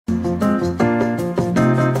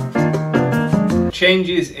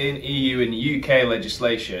changes in EU and UK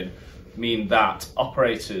legislation mean that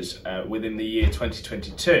operators within the year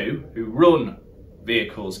 2022 who run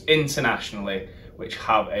vehicles internationally which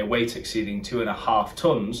have a weight exceeding 2.5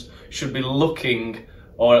 tonnes should be looking,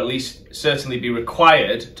 or at least certainly be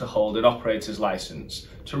required, to hold an operator's licence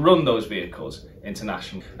to run those vehicles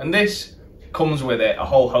internationally. And this comes with it a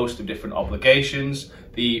whole host of different obligations.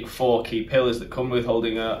 The 4 key pillars that come with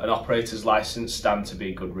holding an operator's licence stand to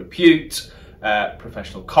be good repute,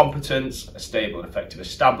 professional competence, a stable and effective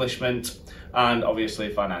establishment, and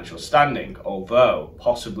obviously financial standing, although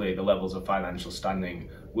possibly the levels of financial standing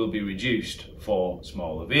will be reduced for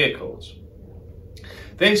smaller vehicles.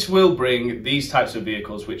 This will bring these types of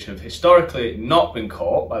vehicles, which have historically not been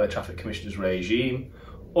caught by the Traffic Commissioner's regime,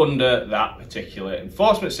 under that particular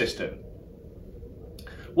enforcement system.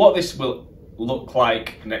 What this will look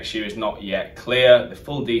like next year is not yet clear. The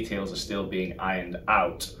full details are still being ironed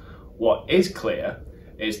out. What is clear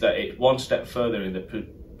is that it's one step further in the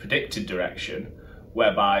predicted direction,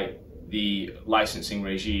 whereby the licensing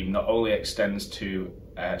regime not only extends to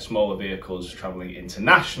smaller vehicles travelling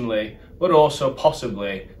internationally, but also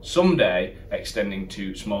possibly someday extending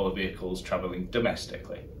to smaller vehicles travelling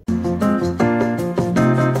domestically.